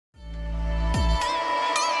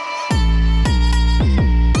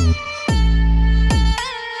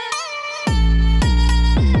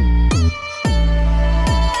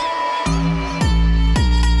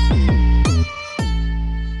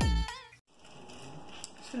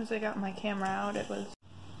As soon as I got my camera out, it was...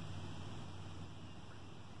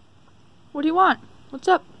 What do you want? What's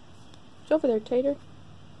up? It's over there, Tater.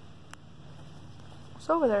 What's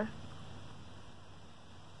over there?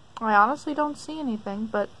 I honestly don't see anything,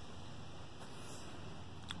 but...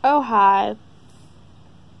 Oh, hi.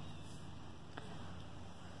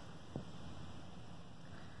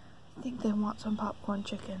 I think they want some popcorn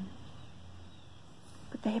chicken.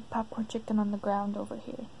 But they have popcorn chicken on the ground over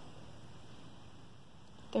here.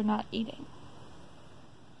 They're not eating.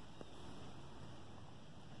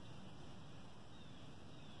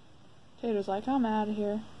 Tater's like, I'm out of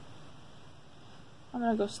here. I'm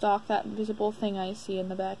gonna go stalk that invisible thing I see in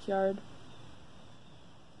the backyard.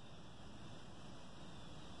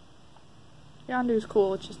 Yondu's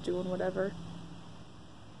cool with just doing whatever.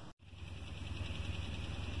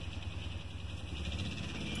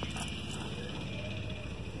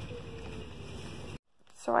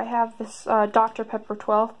 So I have this Dr. Pepper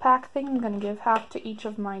 12 pack thing. I'm going to give half to each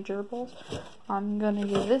of my gerbils. I'm going to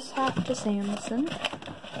give this half to Samson. Just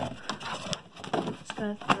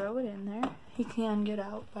going to throw it in there. He can get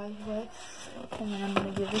out, by the way. And then I'm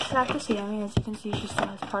going to give this half to Sammy. As you can see, she still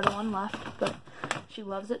has part of one left, but she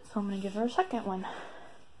loves it, so I'm going to give her a second one.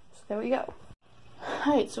 So there we go.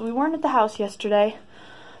 Alright, so we weren't at the house yesterday,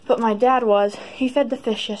 but my dad was. He fed the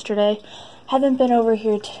fish yesterday. Haven't been over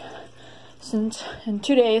here since in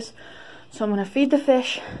 2 days, so I'm going to feed the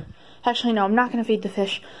fish. Actually, no, I'm not going to feed the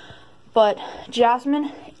fish, but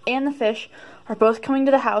Jasmine and the fish are both coming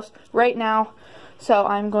to the house right now, so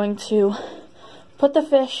I'm going to put the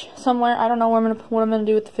fish somewhere. I don't know what I'm going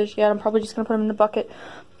to do with the fish yet. I'm probably just going to put them in the bucket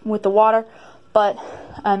with the water, but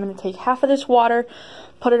I'm going to take half of this water,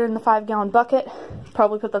 put it in the 5-gallon bucket,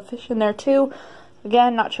 probably put the fish in there too.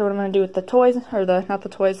 Again, not sure what I'm going to do with the toys, or not the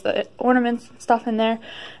toys, the ornaments and stuff in there.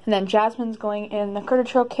 And then Jasmine's going in the critter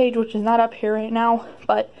trail cage, which is not up here right now,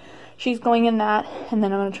 but she's going in that. And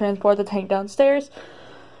then I'm going to transport the tank downstairs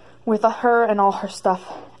with her and all her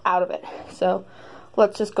stuff out of it. So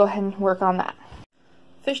let's just go ahead and work on that.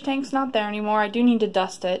 Fish tank's not there anymore. I do need to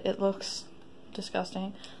dust it. It looks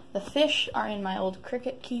disgusting. The fish are in my old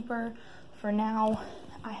cricket keeper. For now,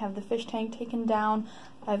 I have the fish tank taken down.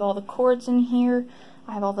 I have all the cords in here.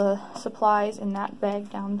 I have all the supplies in that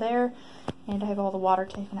bag down there. And I have all the water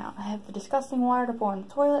taken out. I have the disgusting water to pour in the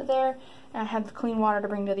toilet there. And I have the clean water to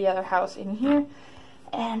bring to the other house in here.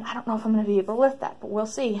 And I don't know if I'm going to be able to lift that, but we'll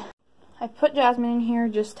see. I put Jasmine in here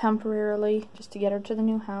just temporarily, just to get her to the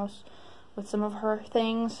new house with some of her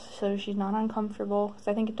things so she's not uncomfortable. Because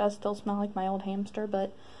I think it does still smell like my old hamster.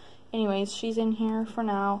 But anyways, she's in here for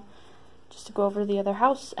now, just to go over to the other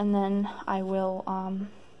house, and then I will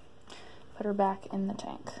put her back in the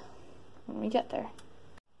tank when we get there.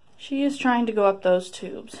 She is trying to go up those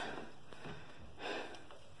tubes.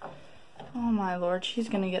 Oh my lord, she's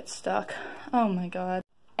gonna get stuck. Oh my god.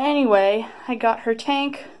 Anyway, I got her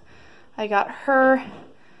tank. I got her,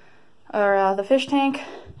 the fish tank.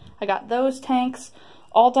 I got those tanks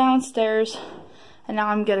all downstairs, and now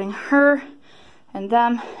I'm getting her and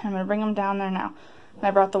them, and I'm gonna bring them down there now. And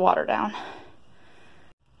I brought the water down.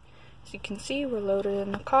 As you can see, we're loaded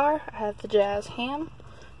in the car. I have the Jazz ham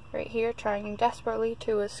right here trying desperately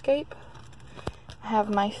to escape. I have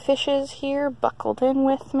my fishes here buckled in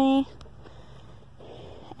with me.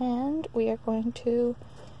 And we are going to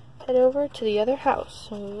head over to the other house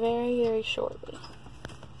very, very shortly.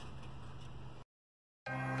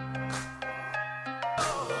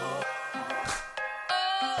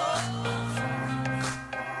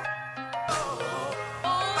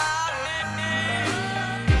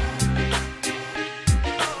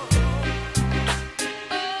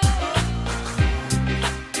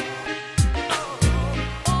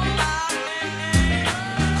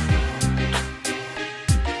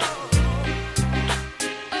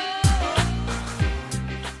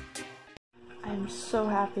 I'm so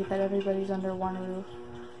happy that everybody's under one roof.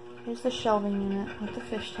 Here's the shelving unit with the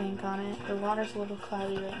fish tank on it. The water's a little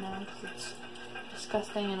cloudy right now because it's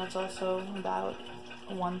disgusting, and it's also about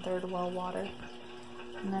 1/3 well water.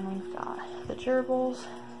 And then we've got the gerbils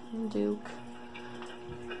and Duke,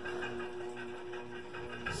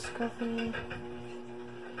 Scruffy,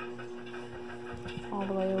 all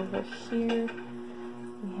the way over here.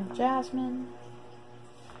 We have Jasmine,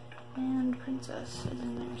 and Princess is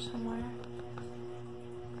in there somewhere.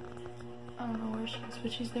 I don't know where she is,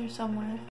 but she's there somewhere.